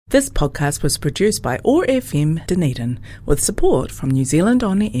This podcast was produced by OAR FM Dunedin with support from New Zealand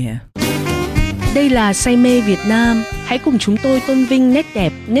On Air. Đây là Say mê Việt Nam. Hãy cùng chúng tôi tôn vinh nét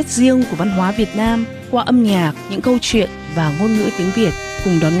đẹp, nét riêng của văn hóa Việt Nam qua âm nhạc, những câu chuyện và ngôn ngữ tiếng Việt.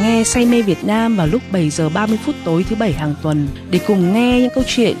 Cùng đón nghe Say mê Việt Nam vào lúc 7 giờ 30 phút tối thứ Bảy hàng tuần để cùng nghe những câu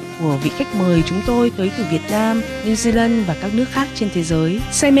chuyện của vị khách mời chúng tôi tới từ Việt Nam, New Zealand và các nước khác trên thế giới.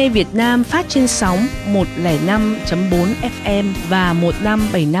 Say mê Việt Nam phát trên sóng 105.4 FM và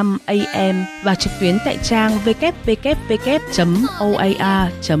 1575 AM và trực tuyến tại trang www.oar.org.nz.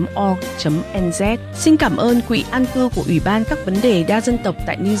 Xin cảm ơn Quỹ An cư của Ủy ban các vấn đề đa dân tộc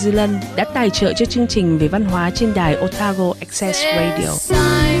tại New Zealand đã tài trợ cho chương trình về văn hóa trên đài Otago Access Radio.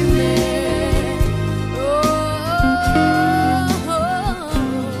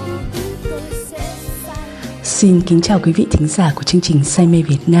 Xin kính chào quý vị thính giả của chương trình Say mê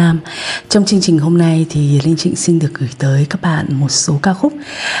Việt Nam. Trong chương trình hôm nay thì Linh Trịnh xin được gửi tới các bạn một số ca khúc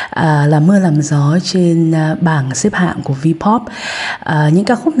làm mưa làm gió trên bảng xếp hạng của VPop. Những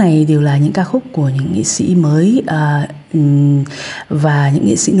ca khúc này đều là những ca khúc của những nghệ sĩ mới và những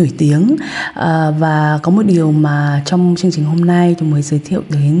nghệ sĩ nổi tiếng, và có một điều mà trong chương trình hôm nay tôi mới giới thiệu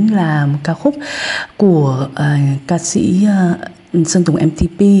đến là một ca khúc của ca sĩ Sơn Tùng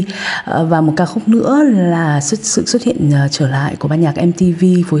MTP, và một ca khúc nữa là sự xuất hiện trở lại của ban nhạc MTV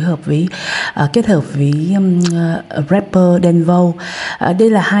phối hợp với kết hợp với rapper Denvo. Đây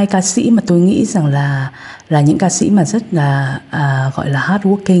là hai ca sĩ mà tôi nghĩ rằng là những ca sĩ mà rất là gọi là hard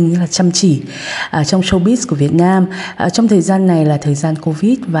working, là chăm chỉ trong showbiz của Việt Nam. Trong thời gian này là thời gian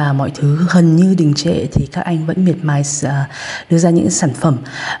Covid và mọi thứ gần như đình trệ thì các anh vẫn miệt mài đưa ra những sản phẩm,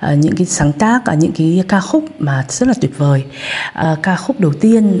 những cái sáng tác, những cái ca khúc mà rất là tuyệt vời. Ca khúc đầu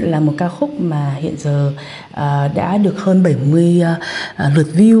tiên là một ca khúc mà hiện giờ đã được hơn 70 lượt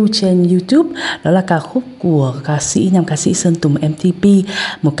view trên YouTube. Đó là ca khúc của nam ca sĩ Sơn Tùng MTP,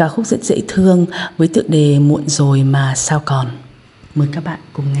 một ca khúc rất dễ thương với tựa đề Muộn rồi mà sao còn. Mời các bạn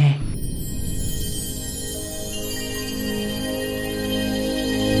cùng nghe.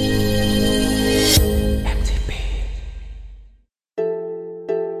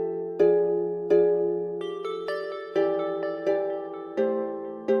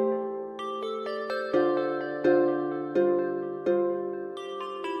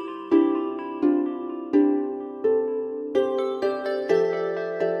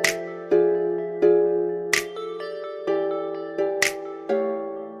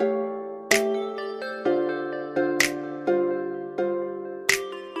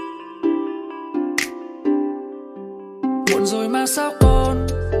 Muộn rồi mà sao còn,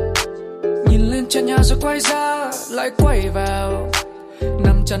 nhìn lên trần nhà rồi quay ra lại quay vào,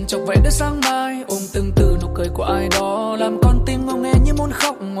 nằm chăn chọc vậy đến sáng mai, ôm từng từ nụ cười của ai đó làm con tim ngông nghê như muốn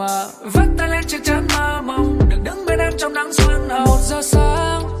khóc mà vắt tay lên chiếc chăn mơ mộng được đứng bên em trong nắng xuân hậu. 1 giờ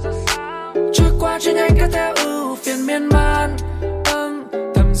sáng trôi qua chưa nhanh kéo theo ưu phiền miên man, thầm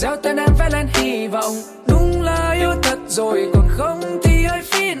gieo tên em vẽ lên hy vọng. Đúng là yêu thật rồi còn không thì hơi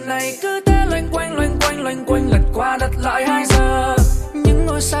phí này cứ thế loanh quanh lật qua đặt lại 2 giờ. Những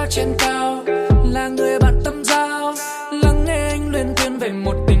ngôi sao trên cao là người bạn tâm giao, lắng nghe anh luyên thuyên về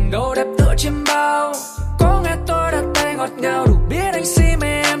một tình đâu đẹp tựa chiêm bao. Có nghe tôi đặt tay ngọt ngào đủ biết anh si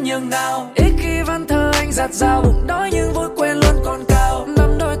mê em nhường nào. Ít khi văn thơ anh dạt dào bụng đói nhưng vui quên luôn còn cao.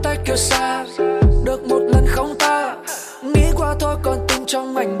 Nắm đôi tay kêu xa được một lần không ta, nghĩ qua thôi còn tim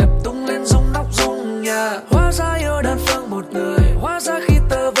trong anh đập tung lên rung nóc rung nhà. Hóa ra yêu đơn phương một người, hóa ra khi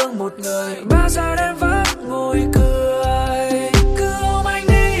tơ vương một người, 3 giờ đêm vắng ngồi cười. Cứ ôm anh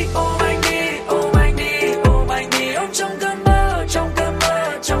đi, ôm anh đi, ôm anh đi, ôm anh đi, ôm trong cơn mơ, trong cơn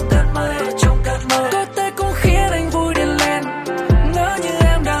mơ, trong cơn mơ, trong cơn mơ. Có thể cũng khiến anh vui điên lên, ngỡ như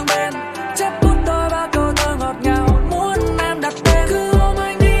em đang bên, chép bút đôi 3 câu thơ ngọt ngào muốn em đặt tên. Cứ ôm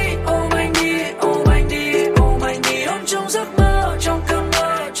anh đi, ôm anh đi, ôm anh đi, ôm anh đi, ôm trong giấc mơ, trong cơn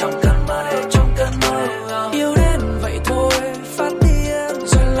mơ, trong cơn mơ, trong cơn mơ. Yêu đến vậy thôi, phát điên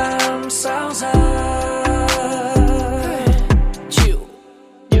rồi làm sao ra. Chịu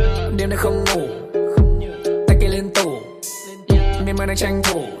đêm nay không ngủ, tay kia lên tủ, miên man đang tranh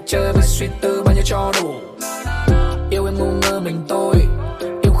thủ chơi với suy tư bao nhiêu cho đủ. Yêu em ngu ngơ mình tôi,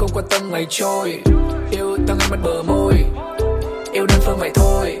 yêu không quan tâm ngày trôi, yêu thương anh mất bờ môi, yêu đơn phương vậy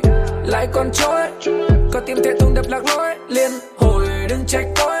thôi lại còn trôi. Có tim thế tung đập lạc lối liên hồi đừng trách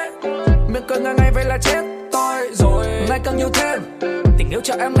tôi, miệng cười ngang ngày vậy là chết tôi rồi. Ngày càng nhiều thêm tình yêu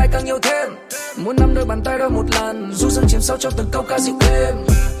cho em, ngày càng nhiều thêm, muốn nắm đôi bàn tay đôi một lần, du dương chìm sâu trong từng câu ca dịu êm.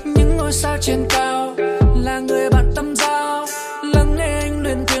 Những ngôi sao trên cao là người bạn tâm giao, lắng nghe anh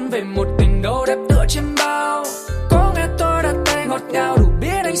luyên thuyên về một tình đâu đẹp tựa chiêm bao. Có nghe tôi đặt tay ngọt ngào đủ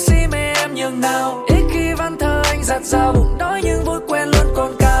biết anh si mê em nhường nào. Ít khi văn thơ anh dạt dào bụng đói nhưng vui quên luôn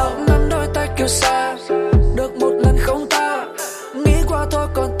còn cao. kêu xa. Được một lần không ta nghĩ qua thôi,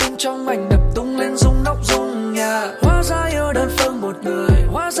 còn tim trong anh đập tung lên rung nóc rung nhà. Hóa ra yêu đơn phương một người,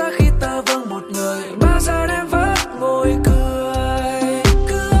 hóa ra khi ta vương một người, bao giờ em vẫn ngồi cười.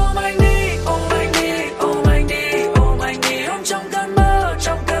 Cứ ôm anh đi, ôm anh đi, ôm anh đi, ôm anh đi, ôm trong cơn mơ,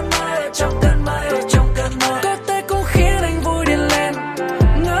 trong cơn mơ, trong cơn mơ, trong cơn mơ. Có tay cũng khiến anh vui điên lên,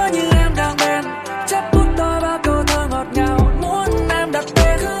 ngỡ như em đang bên, chắp bút tôi bao câu thơ ngọt ngào, muốn em đặt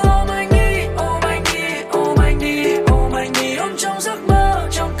tên. Cứ ôm anh đi, ôm anh đi, ôm anh đi, ôm anh đi, ôm trong giấc mơ,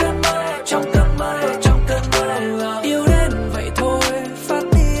 trong cơn mơ, trong cơn mơ, trong cơn mơ. Yêu đến vậy thôi, phát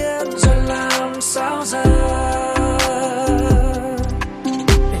điên rồi làm sao giờ.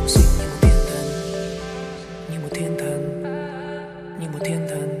 Em xinh như một thiên thần, như một thiên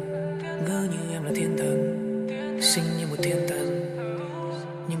thần, ngỡ như em là thiên thần. Xinh như một thiên thần,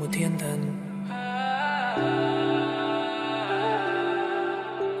 như một thiên thần.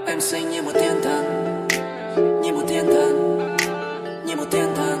 Em xinh như một thiên thần, như một thiên thần, như một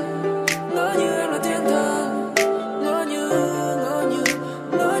thiên thần, ngỡ như em là thiên thần. Ngỡ như, ngỡ như,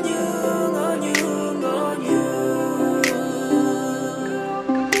 ngỡ như, ngỡ như, ngỡ như.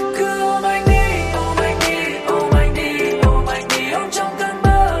 Cứ ôm anh đi, ôm anh đi, ôm anh đi, ôm anh đi, ôm trong cơn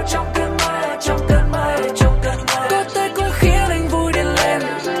mơ, trong cơn mơ, trong cơn mơ, trong cơn mơ. Có tay cũng khiến anh vui điên lên,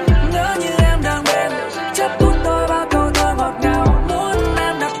 ngỡ như em đang bên, chắp bút tôi bao câu thơ ngọt ngào, muốn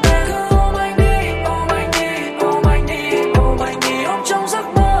em đặt tên. Cứ ôm anh đi, ôm anh đi, ôm anh đi, ôm anh đi, ôm trong giấc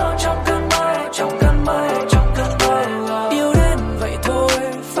mơ, trong cơn mơ, trong cơn mơ, trong cơn mơ. Yêu đến vậy thôi,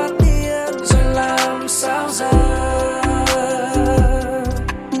 phát điên rồi làm sao giờ.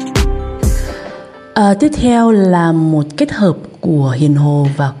 Tiếp theo là một kết hợp của Hiền Hồ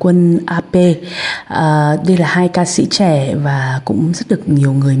và Quân AP. Đây là hai ca sĩ trẻ và cũng rất được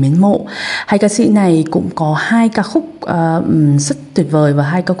nhiều người mến mộ. Hai ca sĩ này cũng có hai ca khúc rất tuyệt vời và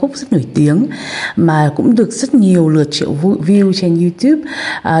hai ca khúc rất nổi tiếng mà cũng được rất nhiều lượt triệu view trên YouTube.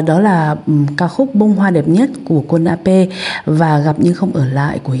 Đó là ca khúc Bông Hoa Đẹp Nhất của Quân AP và Gặp Nhưng Không Ở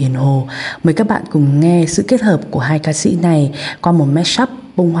Lại của Hiền Hồ. Mời các bạn cùng nghe sự kết hợp của hai ca sĩ này qua một mashup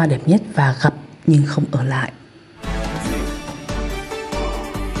Bông Hoa Đẹp Nhất và Gặp Nhưng Không Ở Lại.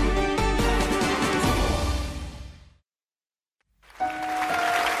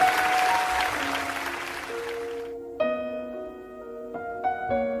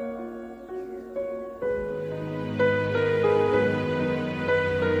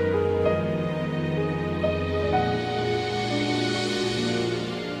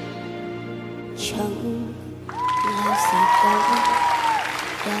 Chẳng là gì đâu,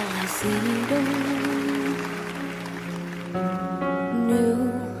 đã là gì đâu. Nếu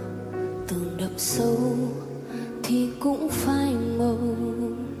từng đậm sâu thì cũng phai màu.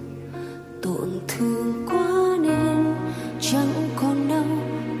 Tổn thương quá nên chẳng còn đau,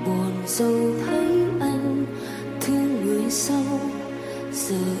 buồn dâu thấy anh thương người sau.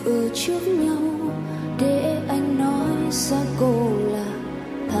 Giờ ở trước nhau để anh nói ra câu là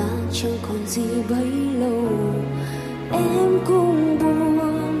ta chẳng còn gì bấy lâu. Em cũng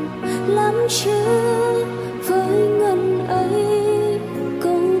buồn lắm chứ với ngần ấy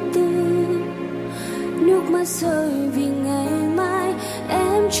câu từ. Nước mắt rơi vì ngày mai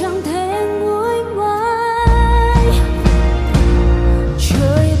em chẳng thể nguôi ngoai.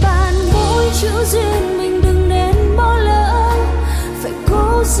 Trời ban mỗi chữ duyên mình đừng nên bỏ lỡ. Phải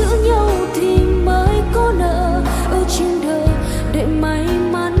cố giữ nhau thì mới có nợ ở trên đời để may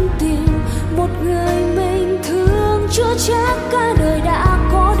mắn tìm một người mình thương. Chưa chắc cả đời đã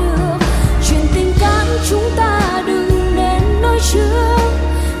có được chuyện tình cảm chúng ta đừng nên nói trước,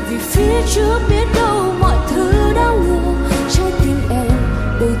 vì phía trước biết đâu mọi thứ đau ngược. Trái tim em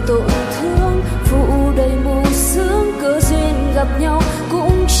đầy tổn thương, vụ đầy mù sương, cơ duyên gặp nhau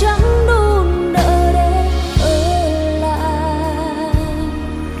cũng chẳng đủ nợ để ở lại.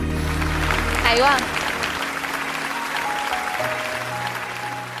 Hay quá.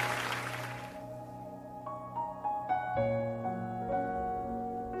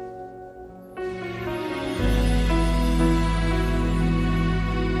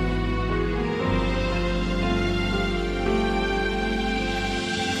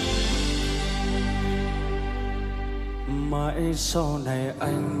 Mãi sau này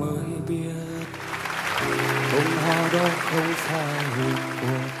anh mới biết bông hoa đó không phải của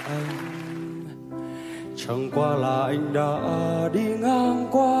anh. Chẳng qua là anh đã đi ngang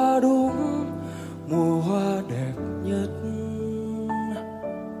qua đúng mùa hoa đẹp nhất.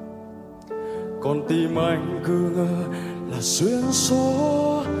 Còn tim anh cứ ngờ là duyên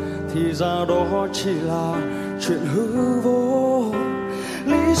số, thì ra đó chỉ là chuyện hư vô.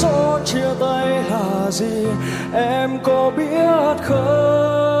 Lý do chia tay là gì em có biết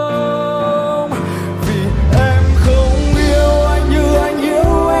không?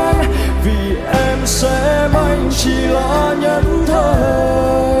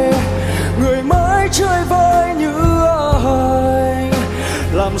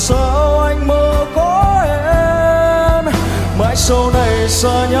 làm sao anh mơ có em. Mãi sau này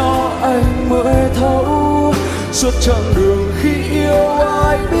xa nhau anh mới thấu, suốt chặng đường khi yêu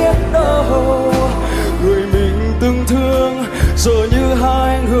ai biết đâu. Người mình từng thương giờ như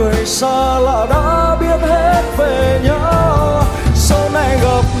hai người xa lạ đã biết hết về nhau. Sau này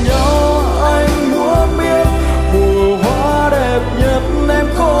gặp nhau anh muốn biết mùa hoa đẹp nhất em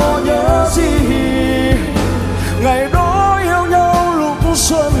có nhớ gì. Ngày đó yêu nhau lúc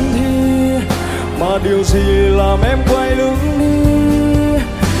xuân thì mà điều gì làm em quay lưng đi.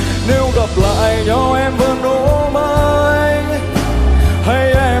 Nếu gặp lại nhau em vẫn ôm anh,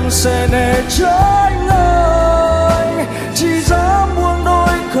 hay em sẽ né tránh anh, chỉ dám buông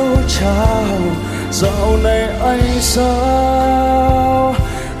đôi câu chào. Dạo này anh sao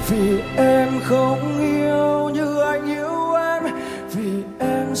vì em không yêu như anh yêu em, vì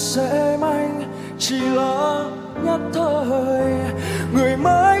em xem anh chỉ là nhất thời, người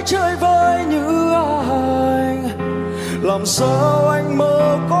mới chơi vơi như anh. Làm sao anh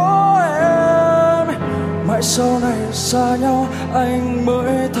mơ có em, mãi sau này xa nhau anh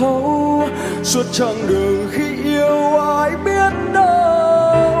mới thấu, suốt chặng đường khi yêu ai biết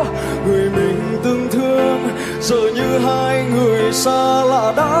đâu. Người mình từng thương giờ như hai người xa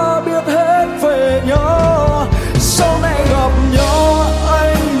lạ đã biết hết về nhau. Sau này gặp nhau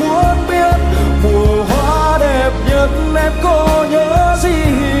anh muốn biết mùa hoa đẹp nhất em có nhớ gì.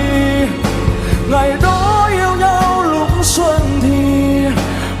 Ngày đó yêu nhau lúc xuân thì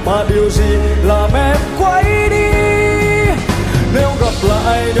mà điều gì làm em quay đi. Nếu gặp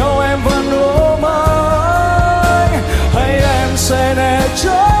lại nhau em vẫn ôm anh, hay em sẽ né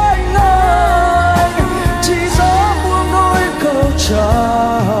tránh anh, chỉ dám buông đôi câu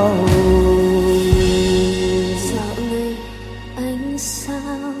chào. Dạo này anh sao?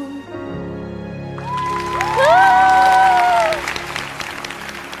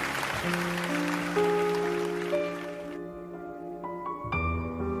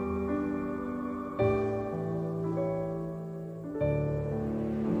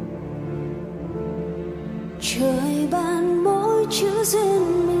 Trời ban mỗi chữ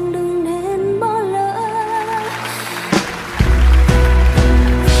duyên mình đừng nên bỏ lỡ.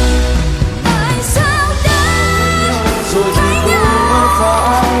 Tại sao đã thấy nhau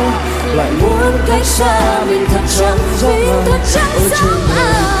phải lại muốn cách xa mình thật chẳng giống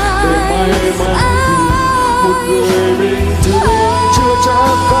ai. Ở trên đời để may mắn một người bình thường chưa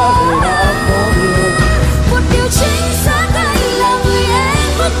chắc cả đời đã có được. một điều chính xác anh là người em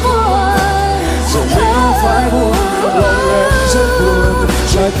mất buồn. Rồi nếu phải buồn lòng em rất buồn,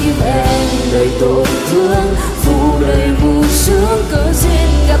 trái tim em đầy tổn thương, Phù đầy mù sương cớ duyên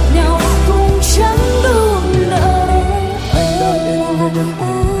gặp nhau cũng chẳng đúng lời. anh đang đến hôn nhân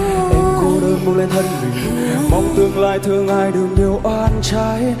em cô đơn buông lên thân mình, mong tương lai thương ai đừng nhiều oan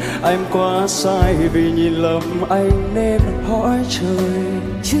trái. Em quá sai vì nhìn lầm anh nên hỏi trời.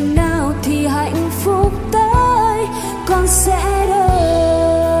 Chừng nào thì hạnh phúc tới con sẽ đợi.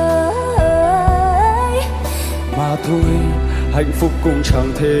 Mà thôi hạnh phúc cũng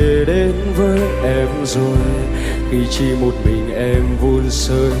chẳng thể đến với em rồi, khi chỉ một mình em vun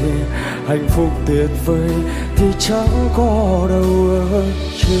sới. Hạnh phúc tuyệt vời thì chẳng có đâu ở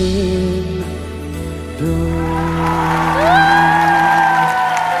trên đời.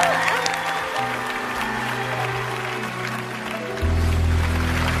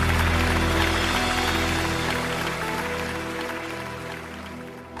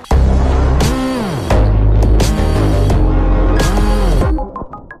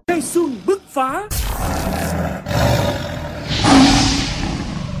 Cây xuân bứt phá.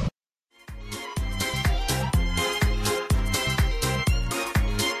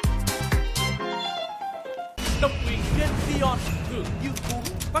 Độc quyền trên Dion Thường Dương Cuốn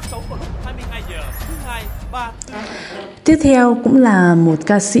phát sóng vào lúc 22 giờ thứ hai, 3, 4. Tiếp theo cũng là một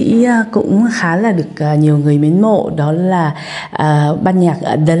ca sĩ cũng khá là được nhiều người mến mộ, đó là ban nhạc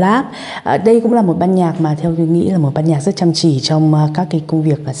The Lab. Đây cũng là một ban nhạc mà theo tôi nghĩ là một ban nhạc rất chăm chỉ trong các cái công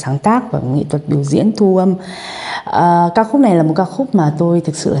việc sáng tác và nghệ thuật biểu diễn thu âm. Ca khúc này là một ca khúc mà tôi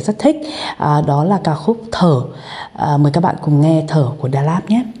thực sự là rất thích, đó là ca khúc Thở. Mời các bạn cùng nghe Thở của The Lab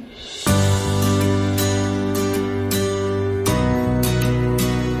nhé.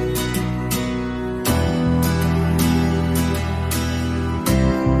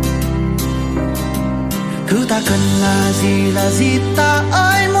 Thứ ta cần là gì ta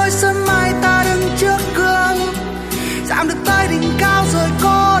ơi, mỗi sớm mai ta đứng trước gương, giảm được tới đỉnh cao rồi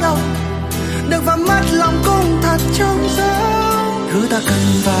cô độc, được và mất lòng cũng thật trống rỗng. Thứ ta cần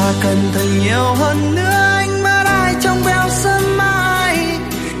và cần thật nhiều hơn nữa, anh mất ai trong veo sớm mai,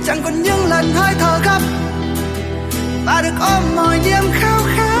 chẳng còn những lần hơi thở gấp và được ôm mọi niềm khao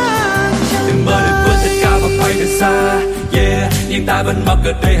khát. xa. Yeah, nhưng ta vẫn mắc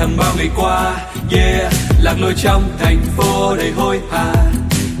ở đây hàng bao ngày qua. Yeah, lạc lối trong thành phố đầy hối hả,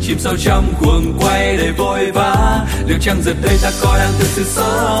 chìm sâu trong cuồng quay đầy vội vã. Liệu chăng giờ đây ta có đang thực sự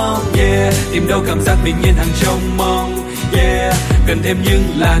sống? Yeah, tìm đâu cảm giác bình yên hàng trông mong. Yeah, cần thêm những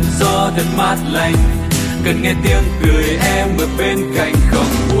làn gió thật mát lành, cần nghe tiếng cười em ở bên cạnh không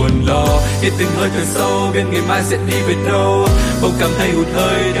buồn lo. Hít từng hơi thở sâu biết ngày mai sẽ đi về đâu. Bỗng cảm thấy hụt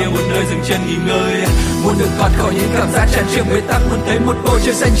hơi theo một nơi dừng chân nghỉ ngơi. Muốn được thoát khỏi những cảm giác tràn trề bế tắc, muốn thấy một bầu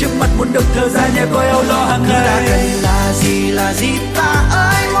trời xanh trước mặt, muốn được thở ra nhẹ coi âu lo hàng ngày. Ta cần là gì ta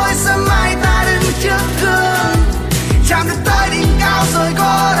ơi, mỗi sớm mai ta đứng trước gương, chạm được tới đỉnh cao rồi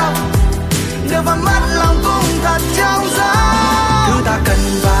có đâu, được và mất lòng cũng thật trong gió. Thứ ta cần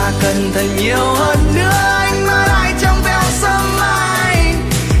và cần thật nhiều hơn nữa, anh mơ lại trong veo sớm mai,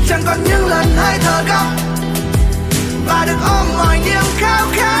 chẳng còn những lần hơi thở gấp và được ôm mọi niềm khao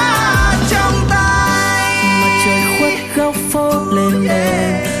khát trong tay. Mặt trời khuất góc phố lên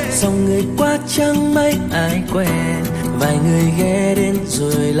đèn, dòng người qua chẳng mấy ai quen, vài người ghé đến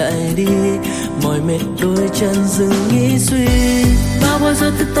rồi lại đi, mỏi mệt đôi chân dừng nghĩ suy. Bao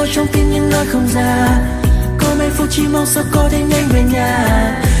giờ thức tôi trong tim nhưng nói không ra, có mấy phút chỉ mong sao có thể nhanh về nhà,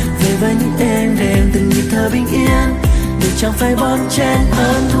 về với những đêm đêm từng nhịp thở bình yên, để chẳng phải bon chen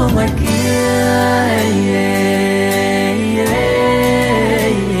hơn thua ngoài kia.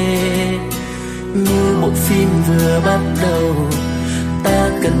 Như bộ phim vừa bắt đầu, ta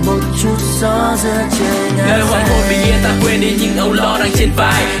cần một chút gió giữa trời ngàn. Nơi hoàng hôn bình yên ta quên đi những âu lo đang trên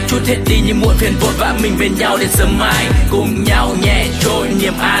vai, chút hết đi những muộn phiền vội vã mình bên nhau đến sớm mai, cùng nhau nhẹ trôi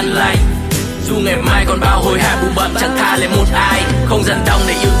niềm an lành. Dù ngày mai còn bao hối hả bù bặm chẳng tha lên một ai, không dằn đong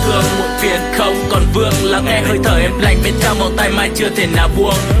để yêu thương muộn phiền không còn vương. Lắng nghe hơi thở em lạnh bên trong vòng tay mai chưa thể nào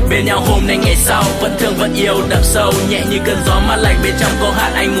buông, bên nhau hôm nay ngày sau vẫn thương vẫn yêu đậm sâu, nhẹ như cơn gió mát lạnh bên trong câu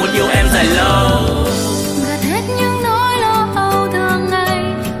hát anh muốn yêu em dài lâu. Gạt hết những nỗi lo âu thường ngày,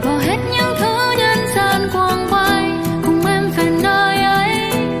 bỏ hết những thứ nhân gian quăng quay, cùng em về nơi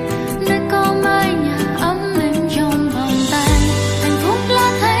ấy để có mái nhà ấm êm trong vòng tay. Hạnh phúc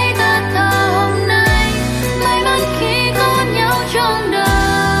là thấy ta thở hôm nay, may mắn khi có nhau trong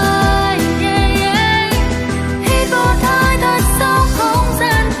đời. Hít một hơi thật sâu không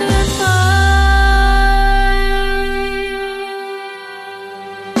gian tuyệt vời.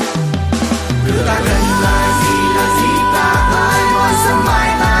 Thứ ta cần là gì ta ơi, mỗi sớm mai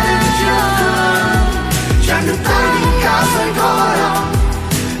ta đứng trước gương, chẳng được tới đỉnh cao rồi có đâu,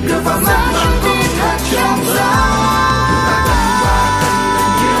 được và mất lòng cũng thật trong gió. Thứ ta cần và cần là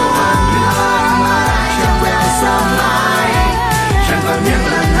nhiều hơn nữa, anh mơ lại trong veo sớm mai, chẳng còn những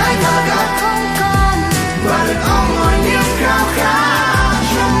lần hãy thở gấp và được ôm mọi niềm khao khát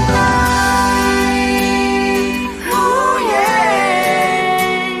trong tay.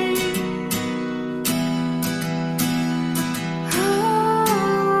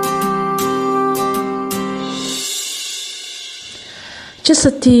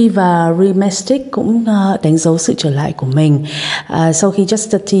 Justity và Remestic cũng đánh dấu sự trở lại của mình. Sau khi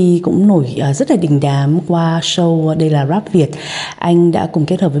Justity cũng nổi rất là đình đám qua show Đây là Rap Việt, anh đã cùng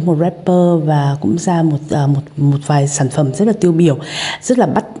kết hợp với một rapper và cũng ra một vài sản phẩm rất là tiêu biểu, rất là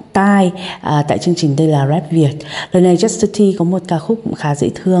bắt tai tại chương trình Đây là Rap Việt. Lần này Justity có một ca khúc cũng khá dễ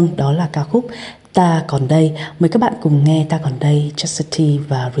thương, đó là ca khúc Ta Còn Đây. Mời các bạn cùng nghe Ta Còn Đây, Justity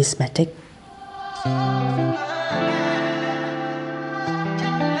và Remestic.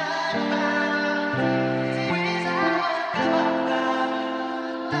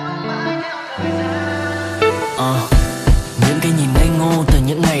 Những cái nhìn ngây ngô từ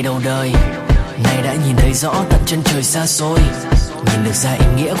những ngày đầu đời, nay đã nhìn thấy rõ tận chân trời xa xôi, nhìn được ra ý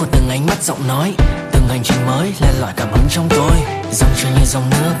nghĩa của từng ánh mắt giọng nói, từng hành trình mới len lỏi cảm hứng trong tôi. Dòng trôi như dòng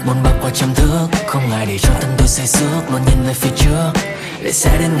nước bôn ba qua trăm thước, không ngại để cho tâm tôi say sưa, luôn nhìn về phía trước để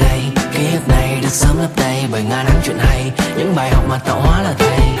sẽ đến ngày ký ức này được sớm lấp đầy bởi ngàn năm chuyện hay, những bài học mà tạo hóa là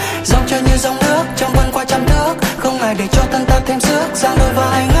thầy. Dòng trôi như dòng nước trong vân qua trăm thước, không ngại để cho thân ta thêm sức, giang đôi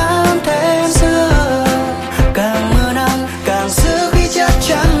vai ngắm thêm sương. Càng mưa nắng càng giữ khi chắc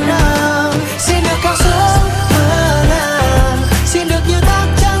chắn nắng, xin được cao xuống mưa nắng, xin được như thác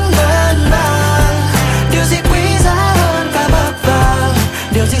trắng ngân vàng. Điều gì quý giá hơn cả bậc vàng,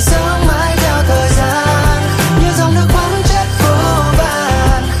 điều gì sống mãi theo thời gian, như dòng nước khoáng chất vô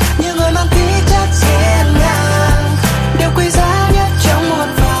vàn, như người mang khí chất hiên ngang. Điều quý giá nhất trong muôn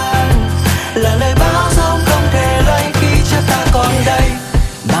vàn là lời báo dung không thể lấy khi chắc ta còn đây.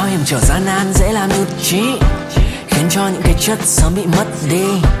 Bao hiểm trở gian nan dễ làm nhụt chí, khiến cho những cái chất sớm bị mất đi,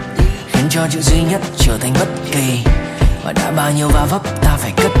 khiến cho chữ duy nhất trở thành bất kỳ. Và đã bao nhiêu va vấp ta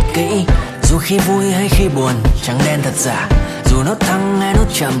phải cất kỹ, dù khi vui hay khi buồn, trắng đen thật giả, dù nốt thăng hay nốt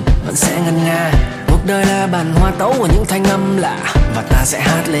trầm vẫn sẽ ngân nga. Cuộc cuộc đời là bản hòa tấu của những thanh âm lạ, và ta sẽ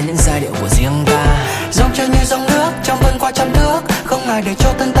hát lên những giai điệu của riêng ta. Dòng chơi như dòng nước trong vườn qua trăm thước, không ai để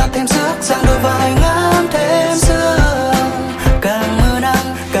cho thân ta thêm sức, giang đôi vai ngắm thêm sương. Càng mưa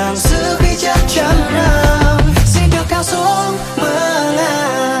nắng càng giữ khi chắc chắn nắng. Xin được cao xuống mưa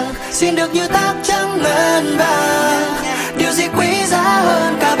ngang, xin được như thác trắng ngân vàng. Điều gì quý giá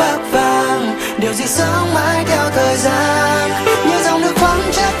hơn cả bạc vàng, điều gì sống mãi theo thời gian. Như dòng nước khoáng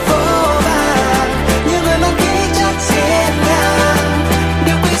chất vô vàng, như người mang khí chất hiên ngang.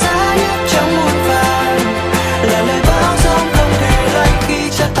 Điều quý giá nhất trong muôn vàn là lời báo giông không thể lấy khi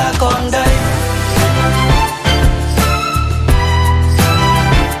chắc ta còn đây.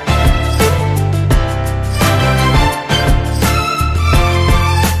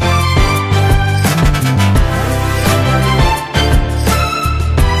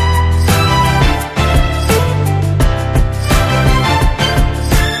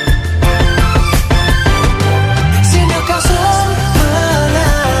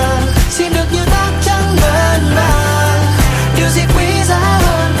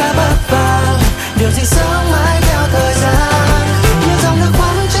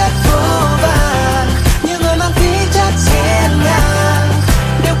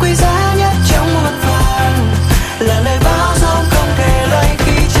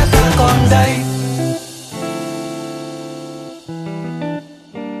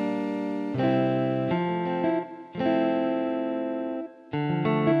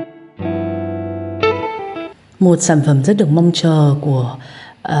 Một sản phẩm rất được mong chờ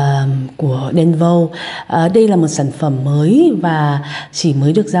của Denvo. Đây là một sản phẩm mới và chỉ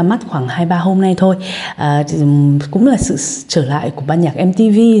mới được ra mắt khoảng 2-3 hôm nay thôi. Cũng là sự trở lại của ban nhạc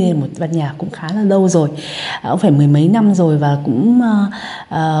MTV, một ban nhạc cũng khá là lâu rồi, cũng phải mười mấy năm rồi, và cũng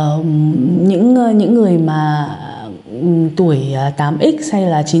những người mà tuổi 8X hay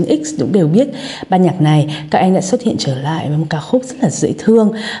là 9X cũng đều biết ban nhạc này. Các anh đã xuất hiện trở lại với một ca khúc rất là dễ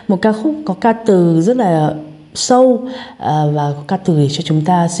thương, một ca khúc có ca từ rất là sâu và có ca từ để cho chúng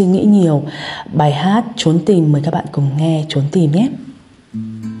ta suy nghĩ nhiều. Bài hát Trốn Tìm, mời các bạn cùng nghe Trốn Tìm nhé.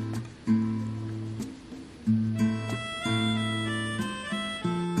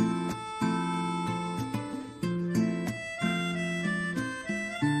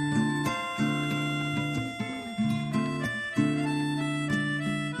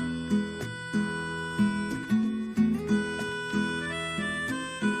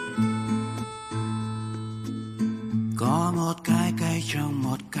 Có một cái cây trong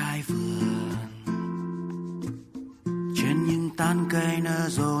một cái vườn, trên những tán cây nở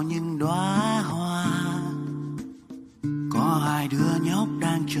rộ những đóa hoa. Có hai đứa nhóc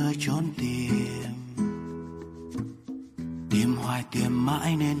đang chơi trốn tìm, tìm hoài tìm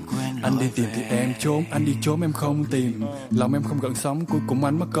mãi nên quên lối. Anh đi tìm thì em trốn, anh đi trốn em không tìm. Lòng em không gợn sóng, cuối cùng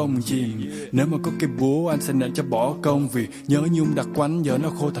anh mất công chìm. Nếu mà có cây búa anh sẽ nện cho bỏ công, vì nhớ nhung đặc quánh giờ nó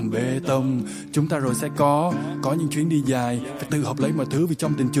khô thành bê tông. Chúng ta rồi sẽ có những chuyến đi dài, phải tự học lấy mọi thứ vì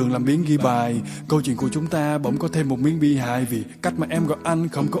trong tình trường làm biến ghi bài. Câu chuyện của chúng ta bỗng có thêm một miếng bi hài, vì cách mà em gọi anh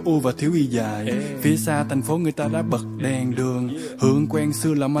không có u và thiếu y dài. Phía xa thành phố người ta đã bật đèn đường, hương quen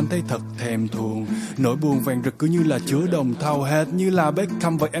xưa làm anh thấy thật thèm thuồng. Nỗi buồn vàng rực cứ như là chứa đồng thau, hệt như là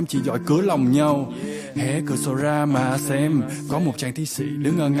Beckham vậy em chỉ giỏi cửa lòng nhau. Hé cửa sổ ra mà xem, có một chàng thi sĩ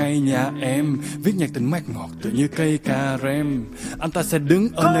đứng ở ngay nhà em, viết nhạc tình mát ngọt tựa như cây cà rem. Anh ta sẽ đứng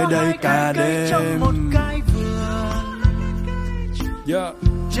ở nơi đây cả đêm. Trong một cái vườn,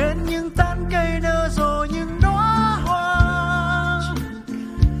 trên những tán cây nở rộ những đóa hoa.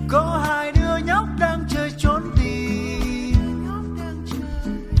 Có hai đứa nhóc đang chơi trốn tìm,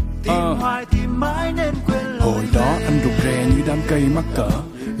 tìm hoài tìm mãi nên quên lối. Hồi đó anh rụt rè như đám cây mắc cỡ,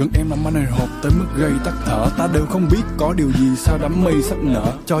 gần em làm anh hồi hộp tới mức gây tắc thở. Ta đều không biết có điều gì sao đám mây sắp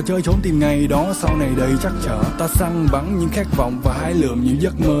nở. Trò chơi trốn tìm ngày đó sau này đầy trắc trở. Ta săn bắn những khát vọng và hái lượm những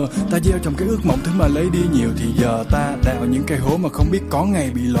giấc mơ. Ta gieo trong cái ước mộng thứ mà lấy đi nhiều, thì giờ ta đào những cây hố mà không biết có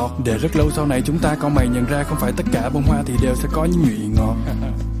ngày bị lọt. Để rất lâu sau này chúng ta con mày nhận ra không phải tất cả bông hoa thì đều sẽ có những nhụy ngọt.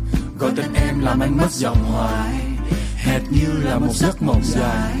 Gọi tên em làm anh mất giọng hoài, hệt như là một giấc mộng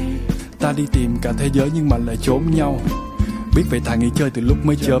dài. Ta đi tìm cả thế giới nhưng mà lại trốn nhau. Biết vậy thà nghỉ chơi từ lúc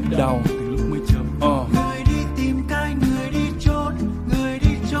mới chớp đau. Người đi tìm cái người đi trốn, người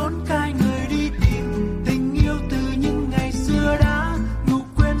đi trốn cái người đi tìm. Tình yêu từ những ngày xưa đã ngủ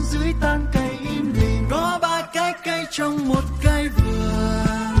quên dưới tán cây im lìm. Có ba cái cây trong một cái vườn,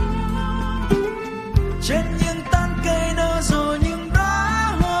 trên những tán cây nở rộ những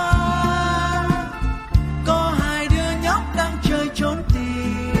đóa hoa. Có hai đứa nhóc đang chơi trốn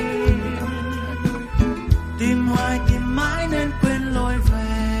tìm, tìm hoài tìm mãi nên quên lối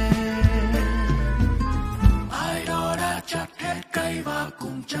về. Ai đó đã chặt hết cây và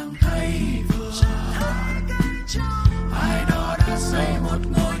cùng chẳng thấy vườn.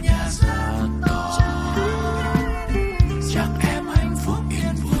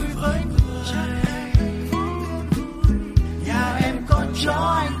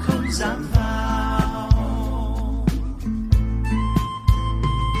 đó anh không dám vào.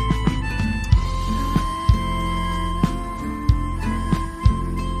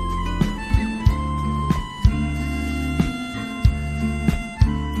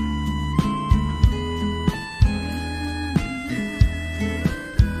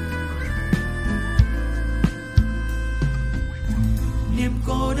 Niềm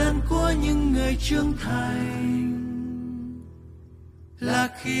cô đơn của những người trưởng thành là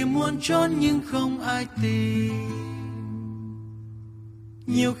khi muốn trốn nhưng không ai tìm.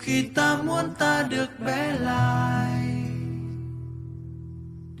 Nhiều khi ta muốn ta được bé lại,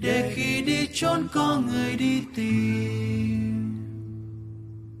 để khi đi trốn có người đi tìm.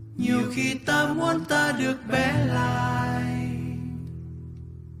 Nhiều khi ta muốn ta được bé lại,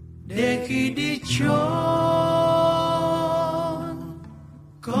 để khi đi trốn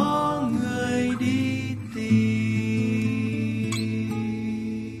có người đi tìm.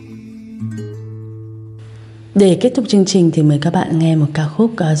 Để kết thúc chương trình thì mời các bạn nghe một ca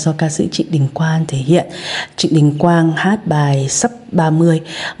khúc do ca sĩ Trịnh Đình Quang thể hiện. Trịnh Đình Quang hát bài Sắp 30.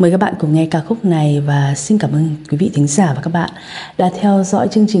 Mời các bạn cùng nghe ca khúc này và xin cảm ơn quý vị thính giả và các bạn đã theo dõi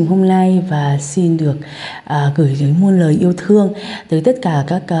chương trình hôm nay, và xin được gửi đến muôn lời yêu thương tới tất cả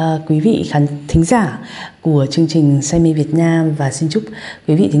các quý vị thính giả của chương trình Say mê Việt Nam, và xin chúc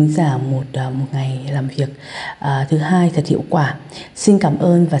quý vị thính giả một ngày làm việc thứ hai thật hiệu quả. Xin cảm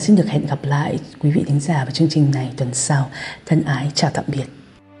ơn và xin được hẹn gặp lại quý vị thính giả vào chương trình này tuần sau. Thân ái chào tạm biệt.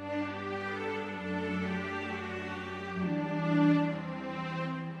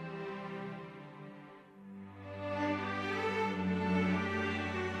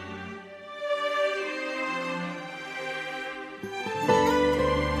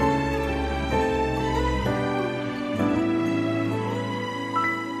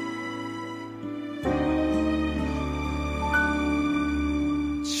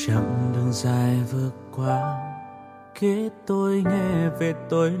 Chặng đường dài vượt qua, kể tôi nghe về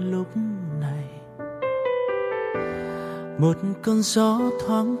tôi lúc này. Một cơn gió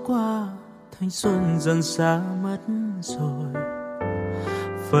thoáng qua, thanh xuân dần xa mất rồi.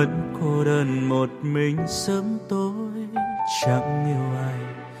 Vẫn cô đơn một mình sớm tối, chẳng yêu ai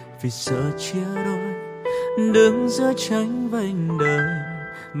vì sợ chia đôi. Đứng giữa tranh vênh đời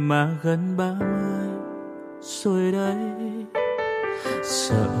mà gần 30 rồi đấy.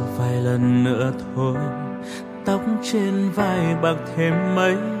 Sợ vài lần nữa thôi, tóc trên vai bạc thêm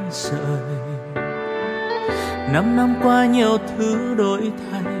mấy sợi. 5 năm qua nhiều thứ đổi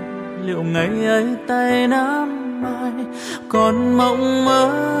thay, liệu ngày ấy tay nắm ai còn mộng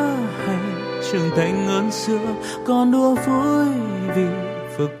mơ hay trưởng thành hơn xưa, còn đùa vui vì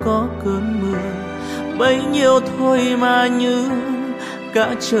vừa có cơn mưa. Bấy nhiêu thôi mà như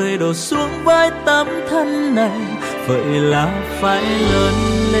cả trời đổ xuống với tấm thân này. Vậy là phải lớn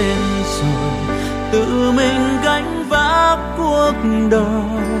lên rồi, tự mình gánh vác cuộc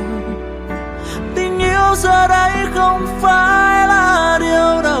đời. Tình yêu giờ đây không phải là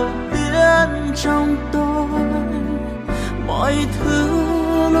điều đầu tiên trong tôi. Mọi thứ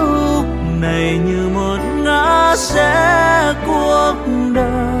lúc này như một ngã rẽ cuộc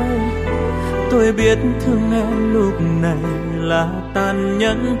đời. Tôi biết thương em lúc này là tàn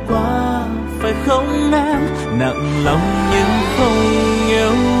nhẫn quá, phải không em? Nặng lòng nhưng không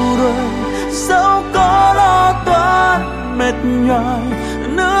yếu đuối, dẫu có lo toan mệt nhoài,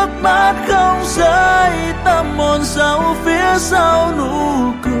 nước mắt không rơi, tâm hồn dấu phía sau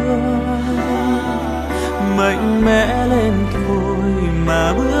nụ cười. Mạnh mẽ lên thôi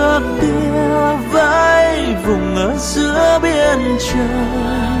mà bước tiếp với vùng ở giữa biển trời.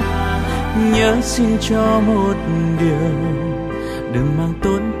 Nhớ xin cho một điều, đừng mang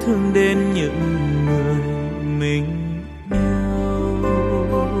tổn thương đến những người mình yêu.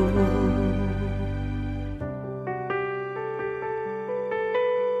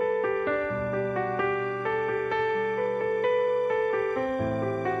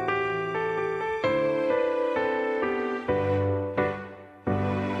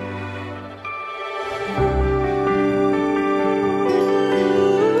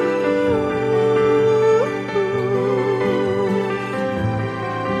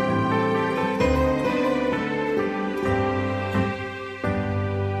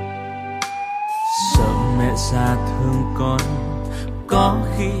 Xa thương con, có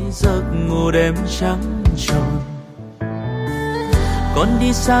khi giấc ngủ đêm trắng tròn. Con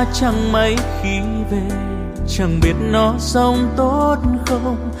đi xa chẳng mấy khi về, chẳng biết nó sống tốt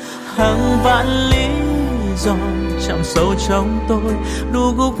không. Hàng vạn lý do chạm sâu trong tôi,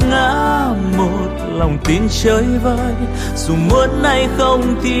 đủ gục ngã một lòng tin chơi vơi. Dù muốn hay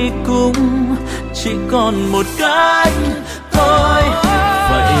không thì cũng chỉ còn một cách thôi.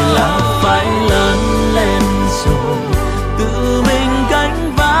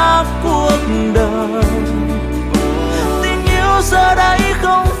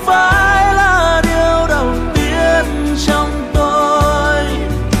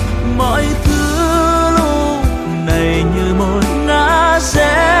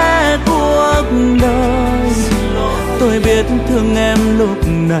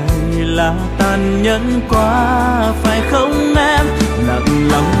 này là tàn nhẫn quá phải không em? Nặng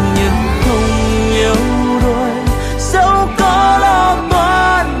lòng nhưng không yếu đuối, dẫu có lo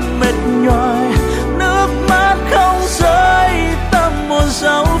toan mệt nhòi, nước mắt không rơi, tâm một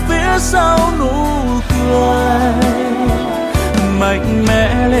dấu phía sau nụ cười. Mạnh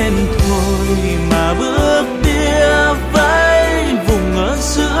mẽ lên thôi mà bước tiếp với vùng ở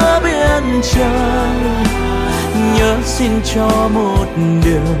giữa biển trời. Nhớ xin cho một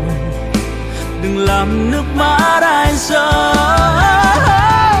điều, đừng làm nước mắt ai rơi.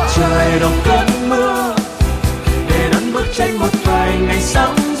 Trời đâu cơn mưa để đón bức tranh một vài ngày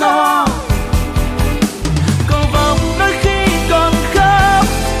sóng gió. Cầu vồng đôi khi còn khóc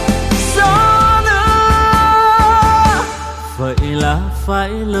gió nữa. Vậy là phải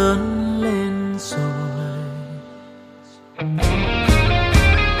lớn lên rồi.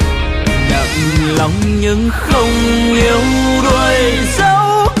 Nặng lòng nhưng không yếu đuối,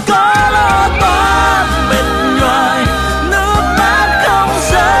 dẫu có lo toan mệt nhoài, nước mắt không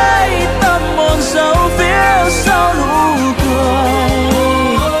rơi, tâm một dấu phía sau nụ cười.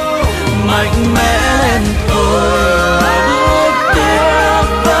 Mạnh mẽ lên thôi và bước tiếp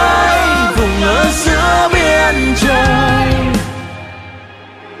với vùng ở giữa biển trời.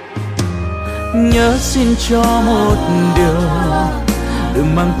 Nhớ xin cho một điều,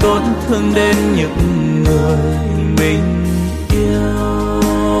 đừng mang tổn thương đến những người mình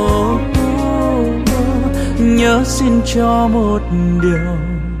yêu. Nhớ xin cho một điều,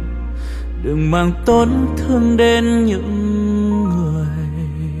 đừng mang tổn thương đến những người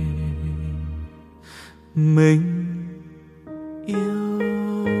mình yêu.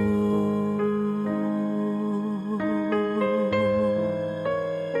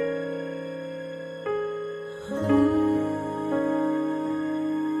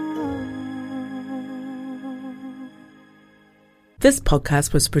 This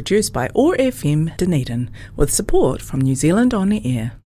podcast was produced by OAR FM Dunedin with support from New Zealand On the Air.